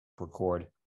record.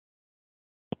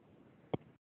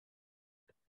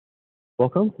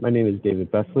 Welcome. My name is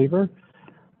David Bestlever.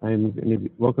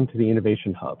 Welcome to the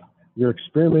Innovation Hub. We're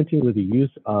experimenting with the use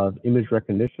of image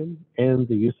recognition and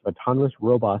the use of autonomous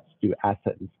robots to do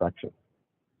asset inspection.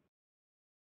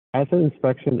 Asset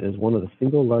inspection is one of the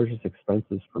single largest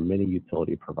expenses for many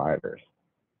utility providers.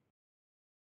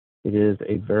 It is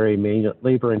a very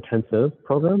labor-intensive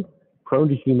program, prone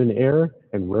to human error,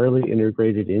 and rarely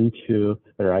integrated into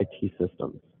their IT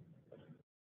systems.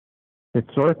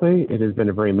 Historically, it has been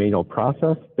a very manual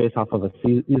process based off of a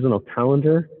seasonal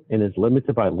calendar and is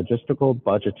limited by logistical,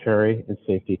 budgetary, and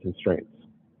safety constraints.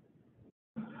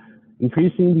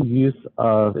 Increasing the use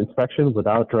of inspection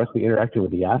without directly interacting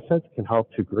with the assets can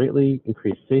help to greatly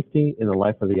increase safety in the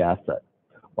life of the asset,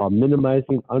 while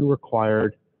minimizing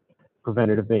unrequired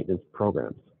preventative maintenance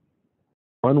programs.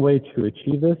 One way to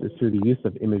achieve this is through the use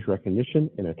of image recognition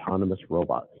and autonomous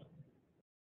robots.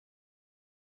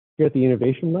 Here at the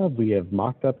Innovation Lab, we have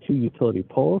mocked up 2 utility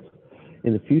poles.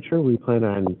 In the future, we plan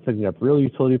on setting up real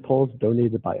utility poles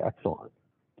donated by Exelon.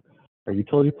 Our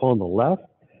utility pole on the left,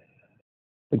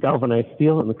 the galvanized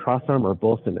steel and the crossarm are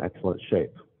both in excellent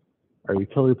shape. Our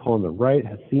utility pole on the right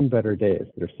has seen better days.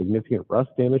 There's significant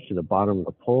rust damage to the bottom of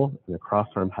the pole, and the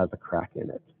crossarm has a crack in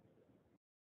it.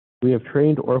 We have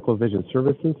trained Oracle Vision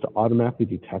Services to automatically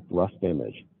detect rust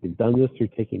damage. We've done this through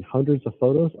taking hundreds of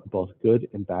photos of both good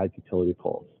and bad utility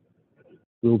poles.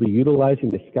 We will be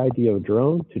utilizing the Skydio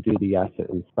drone to do the asset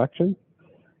inspection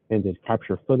and to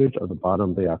capture footage of the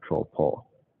bottom of the actual pole.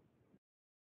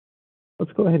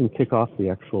 Let's go ahead and kick off the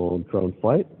actual drone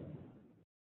flight.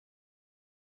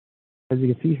 As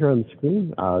you can see here on the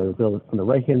screen, on the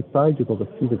right-hand side, you'll be able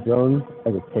to see the drone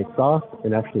as it takes off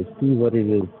and actually see what it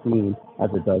is seeing as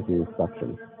it does the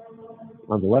inspection.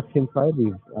 On the left-hand side,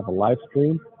 we have a live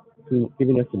stream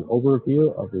giving us an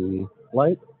overview of the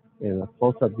flight and a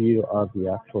close-up view of the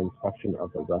actual inspection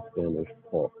of the rust-damaged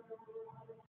pole.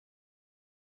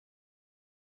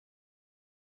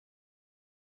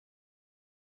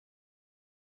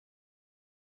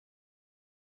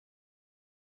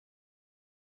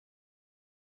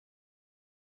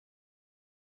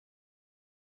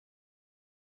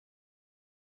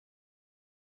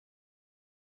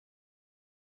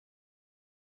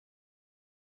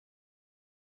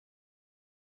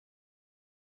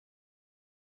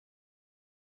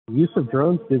 The use of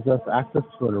drones gives us access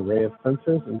to an array of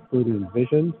sensors, including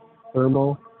vision,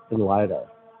 thermal, and LiDAR.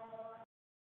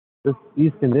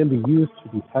 These can then be used to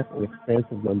detect an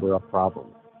expansive number of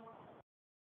problems.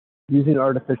 Using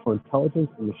artificial intelligence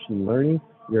and machine learning,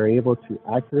 we are able to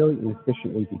accurately and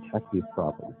efficiently detect these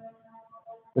problems.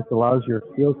 This allows your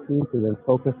field team to then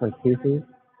focus on cases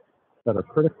that are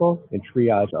critical and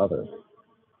triage others.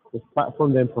 This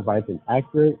platform then provides an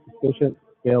accurate, efficient,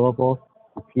 scalable,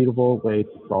 repeatable way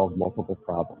to solve multiple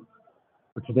problems.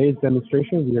 For today's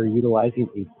demonstration, we are utilizing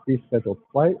a pre-scheduled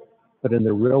flight, but in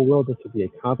the real world, this will be a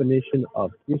combination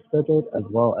of pre-scheduled as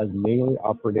well as manually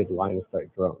operated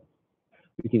line-of-sight drones.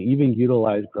 We can even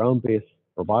utilize ground-based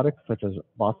robotics, such as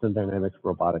Boston Dynamics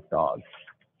robotic dogs.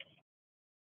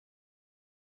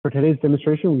 For today's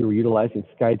demonstration, we were utilizing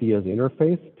Skydio's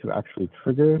interface to actually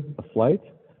trigger the flight,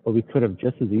 but we could have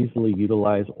just as easily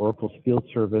utilized Oracle's field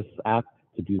service app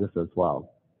to do this as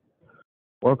well.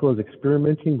 Oracle is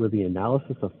experimenting with the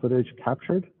analysis of footage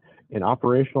captured and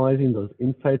operationalizing those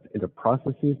insights into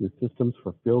processes and systems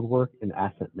for fieldwork and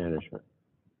asset management.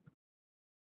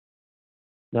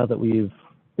 Now that we've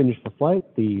finished the flight,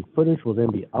 the footage will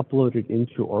then be uploaded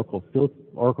into Oracle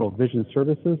Vision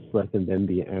Services so that can then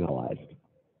be analyzed.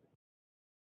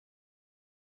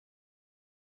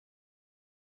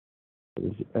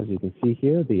 As you can see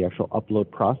here, the actual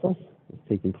upload process is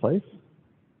taking place.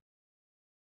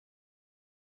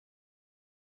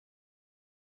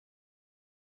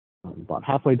 About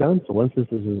halfway done. So once this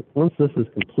is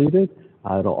completed,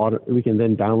 we can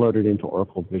then download it into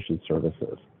Oracle Vision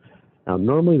Services. Now,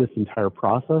 normally this entire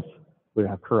process would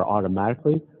occur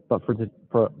automatically, but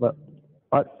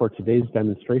for today's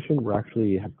demonstration, we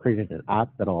actually have created an app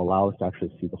that will allow us to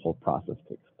actually see the whole process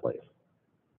takes place.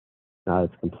 Now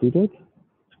it's completed.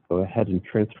 Let's go ahead and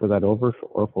transfer that over to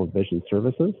Oracle Vision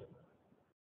Services.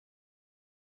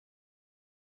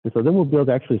 And so then we'll be able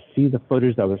to actually see the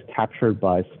footage that was captured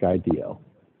by Skydio.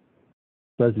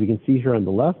 So as we can see here on the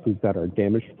left, we've got our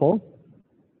damaged pole.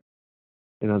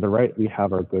 And on the right, we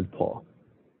have our good pole.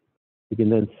 We can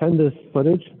then send this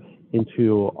footage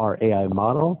into our AI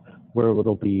model, where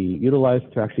it'll be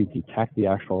utilized to actually detect the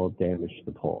actual damage to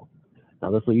the pole. Now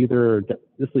this will either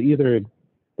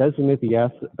designate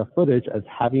the footage as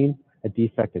having a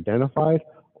defect identified,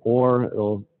 or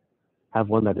it'll have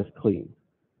one that is clean.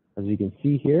 As you can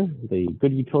see here, the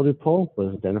good utility pole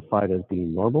was identified as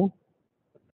being normal,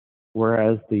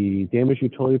 whereas the damaged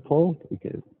utility pole we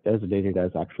can designate it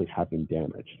as actually having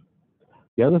damage.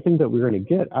 The other thing that we're going to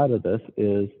get out of this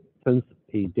is, since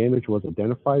a damage was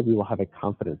identified, we will have a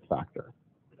confidence factor.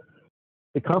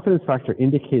 The confidence factor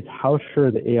indicates how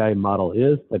sure the AI model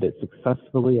is that it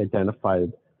successfully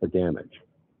identified the damage.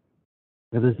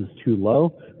 If this is too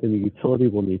low, then the utility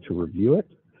will need to review it,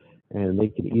 and they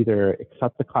can either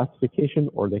accept the classification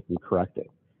or they can correct it.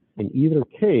 In either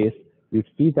case, we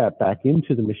feed that back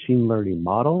into the machine learning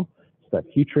model so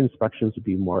that future inspections would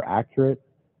be more accurate.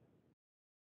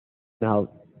 Now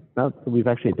that we've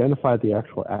actually identified the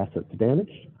actual assets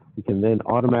damaged, we can then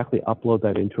automatically upload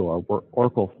that into our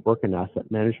Oracle Work and Asset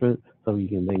Management so we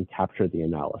can then capture the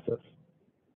analysis.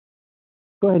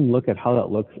 Go ahead and look at how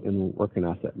that looks in Work and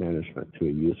Asset Management to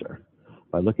a user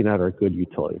by looking at our good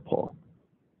utility pole.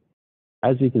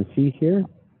 As you can see here,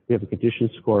 we have a condition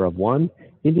score of 1,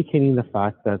 indicating the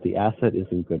fact that the asset is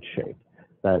in good shape,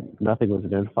 that nothing was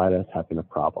identified as having a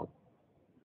problem.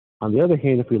 On the other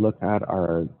hand, if we look at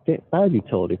our bad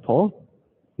utility pole,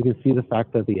 you can see the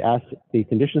fact that the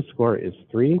condition score is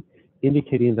 3,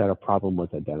 indicating that a problem was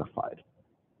identified.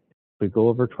 If we go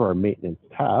over to our maintenance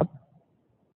tab,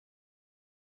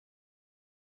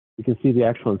 we can see the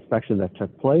actual inspection that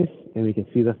took place, and we can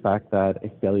see the fact that a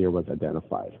failure was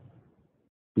identified.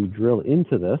 If we drill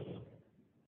into this,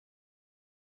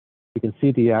 we can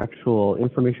see the actual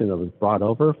information that was brought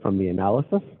over from the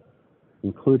analysis,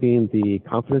 including the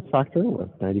confidence factor with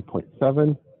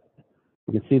 90.7.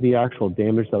 We can see the actual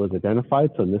damage that was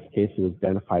identified. So in this case, it was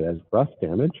identified as breast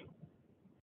damage.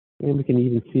 And we can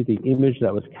even see the image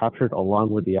that was captured along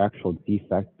with the actual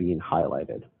defect being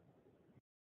highlighted.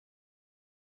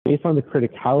 Based on the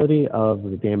criticality of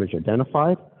the damage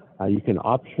identified, you can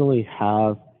optionally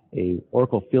have a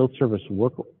Oracle Field Service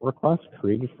work request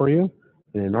created for you.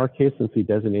 And in our case, since we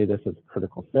designated this as a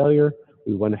critical failure,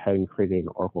 we went ahead and created an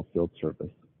Oracle Field Service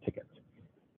ticket.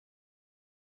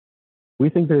 We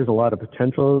think there's a lot of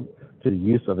potential to the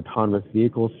use of autonomous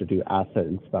vehicles to do asset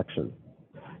inspection.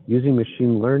 Using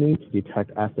machine learning to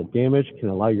detect asset damage can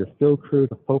allow your field crew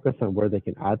to focus on where they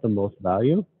can add the most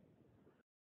value,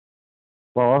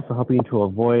 while also helping to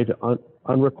avoid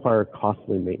unrequired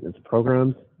costly maintenance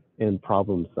programs and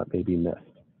problems that may be missed.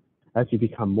 As you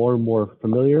become more and more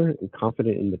familiar and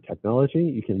confident in the technology,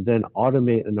 you can then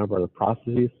automate a number of the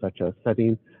processes, such as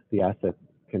setting the asset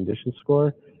condition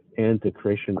score and the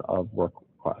creation of work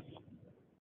requests.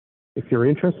 If you're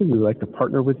interested, we'd like to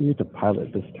partner with you to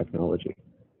pilot this technology.